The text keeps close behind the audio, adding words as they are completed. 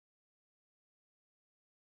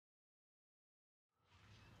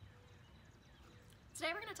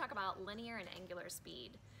Today we're going to talk about linear and angular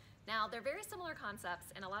speed. Now they're very similar concepts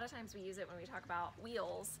and a lot of times we use it when we talk about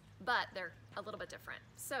wheels, but they're a little bit different.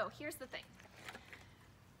 So here's the thing.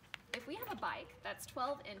 If we have a bike that's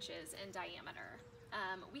 12 inches in diameter,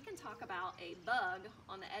 we can talk about a bug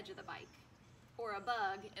on the edge of the bike or a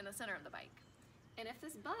bug in the center of the bike. And if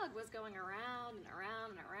this bug was going around and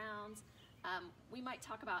around and around, we might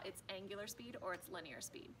talk about its angular speed or its linear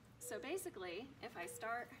speed. So basically, if I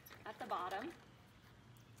start at the bottom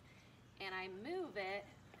and I move it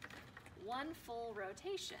one full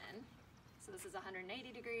rotation, so this is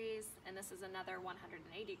 180 degrees and this is another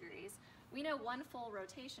 180 degrees, we know one full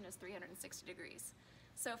rotation is 360 degrees.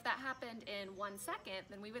 So if that happened in 1 second,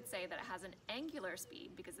 then we would say that it has an angular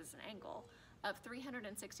speed, because it's an angle, of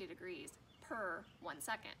 360 degrees per 1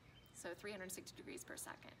 second. So 360 degrees per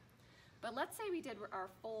second. But let's say we did our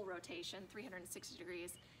full rotation, 360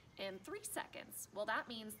 degrees, in 3 seconds. Well, that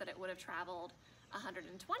means that it would have traveled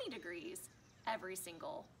 120 degrees every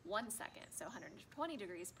single 1 second, so 120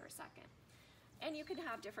 degrees per second. And you can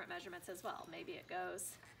have different measurements as well. Maybe it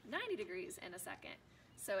goes 90 degrees in a second.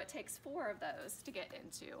 So it takes 4 of those to get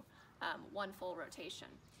into one full rotation.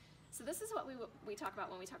 So this is what we talk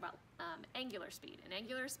about when we talk about angular speed. And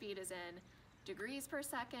angular speed is in degrees per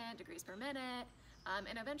second, degrees per minute,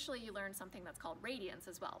 and eventually you learn something that's called radians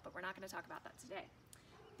as well, but we're not going to talk about that today.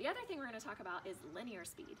 The other thing we're going to talk about is linear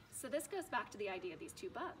speed. So this goes back to the idea of these two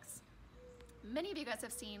bugs. Many of you guys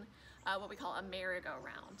have seen what we call a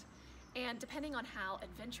merry-go-round. And depending on how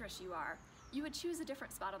adventurous you are, you would choose a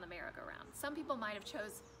different spot on the merry-go-round. Some people might have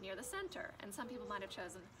chosen near the center, and some people might have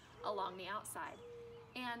chosen along the outside.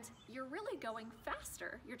 And you're really going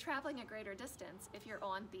faster. You're traveling a greater distance if you're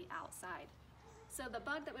on the outside. So the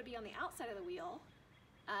bug that would be on the outside of the wheel,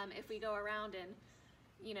 if we go around and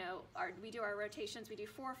we do our rotations, we do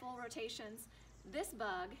 4 full rotations, this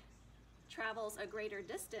bug travels a greater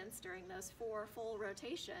distance during those 4 full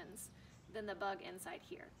rotations than the bug inside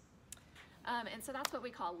here. And so that's what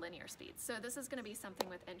we call linear speed. So this is going to be something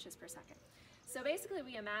with inches per second. So basically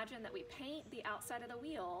we imagine that we paint the outside of the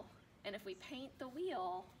wheel, and if we paint the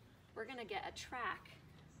wheel, we're going to get a track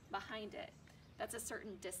behind it that's a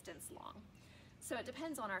certain distance long. So it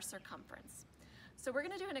depends on our circumference. So we're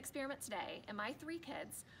going to do an experiment today, and my 3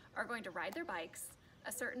 kids are going to ride their bikes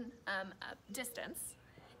a certain distance,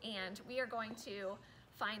 and we are going to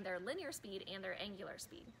find their linear speed and their angular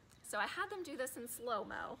speed. So I had them do this in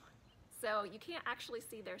slow-mo. So you can't actually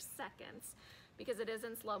see their seconds because it is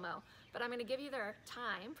in slow-mo, but I'm going to give you their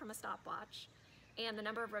time from a stopwatch and the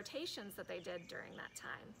number of rotations that they did during that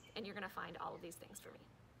time, and you're going to find all of these things for me.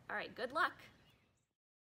 All right, good luck.